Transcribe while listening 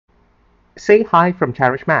Say hi from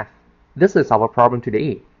Cherish Math. This is our problem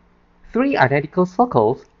today. Three identical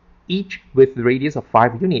circles, each with radius of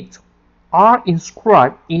 5 units, are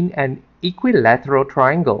inscribed in an equilateral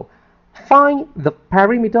triangle. Find the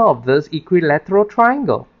perimeter of this equilateral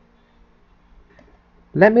triangle.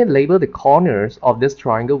 Let me label the corners of this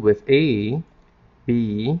triangle with A,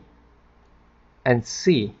 B, and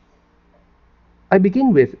C. I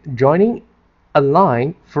begin with joining a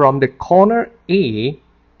line from the corner A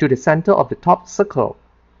to the center of the top circle.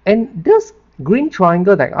 And this green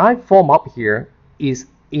triangle that I form up here is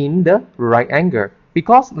in the right angle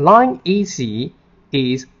because line AC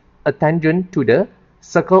is a tangent to the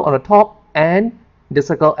circle on the top and the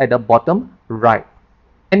circle at the bottom right.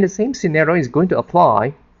 And the same scenario is going to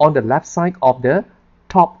apply on the left side of the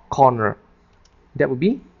top corner. That would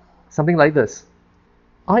be something like this.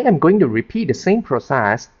 I am going to repeat the same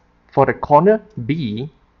process for the corner B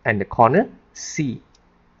and the corner C.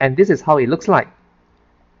 And this is how it looks like.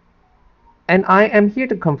 And I am here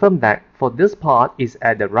to confirm that for this part is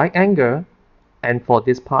at the right angle and for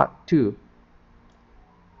this part too,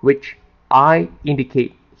 which I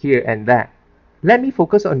indicate here and there. Let me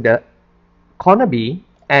focus on the corner B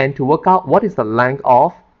and to work out what is the length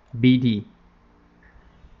of BD.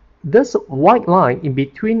 This white line in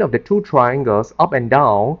between of the two triangles up and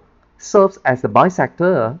down serves as the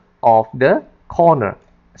bisector of the corner.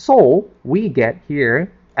 So we get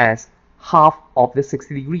here as half of the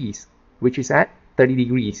 60 degrees, which is at 30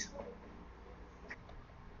 degrees.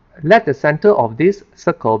 Let the center of this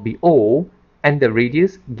circle be O and the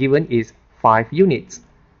radius given is 5 units.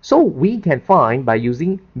 So we can find by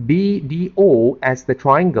using BDO as the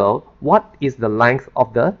triangle what is the length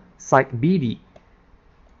of the side BD.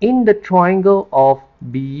 In the triangle of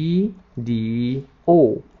BDO,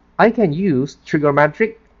 I can use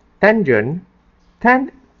trigonometric tangent.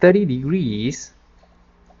 Tan 30 degrees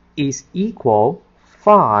is equal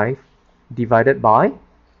 5 divided by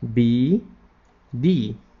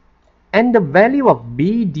BD. And the value of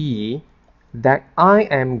BD that I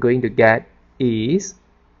am going to get is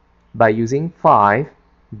by using 5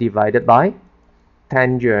 divided by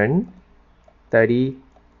tangent 30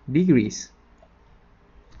 degrees.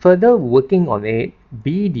 Further working on it,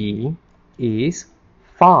 BD is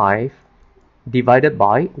 5 divided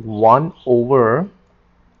by 1 over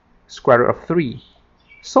square root of 3.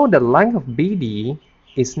 So the length of BD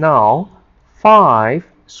is now 5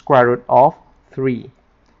 square root of 3.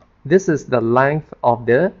 This is the length of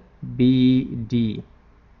the BD,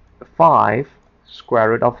 5 square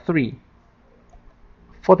root of 3.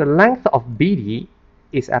 For the length of BD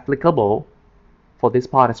is applicable for this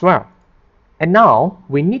part as well. And now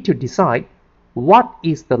we need to decide what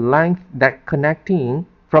is the length that connecting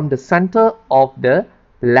from the center of the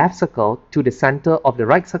left circle to the center of the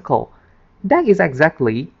right circle. That is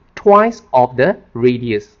exactly twice of the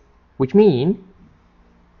radius, which means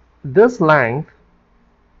this length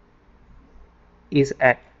is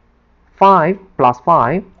at 5 plus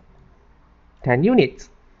 5, 10 units.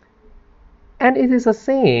 And it is the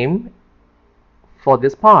same for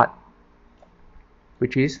this part,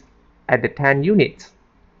 which is at the 10 units.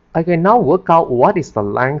 I can now work out what is the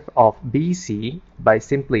length of BC by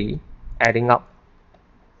simply adding up.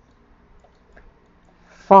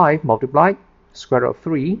 5 multiplied square root of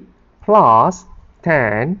 3 plus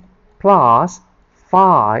 10 plus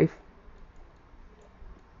 5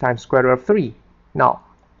 times square root of 3. Now,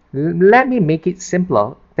 let me make it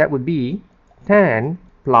simpler. That would be 10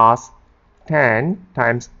 plus 10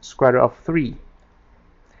 times square root of 3.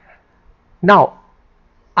 Now,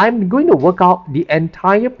 I'm going to work out the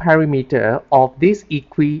entire perimeter of this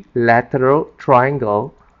equilateral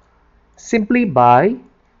triangle simply by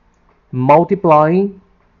multiplying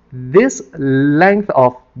this length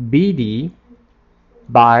of BD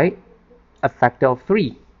by a factor of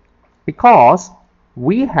 3 because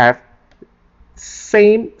we have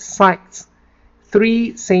same sides,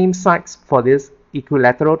 3 same sides for this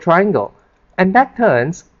equilateral triangle, and that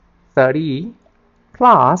turns 30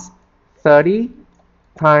 plus 30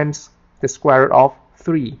 times the square root of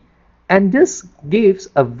 3, and this gives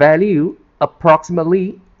a value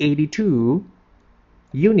approximately 82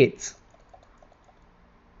 units.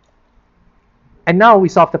 And now we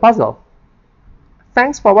solve the puzzle.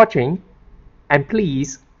 Thanks for watching and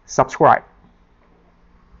please subscribe.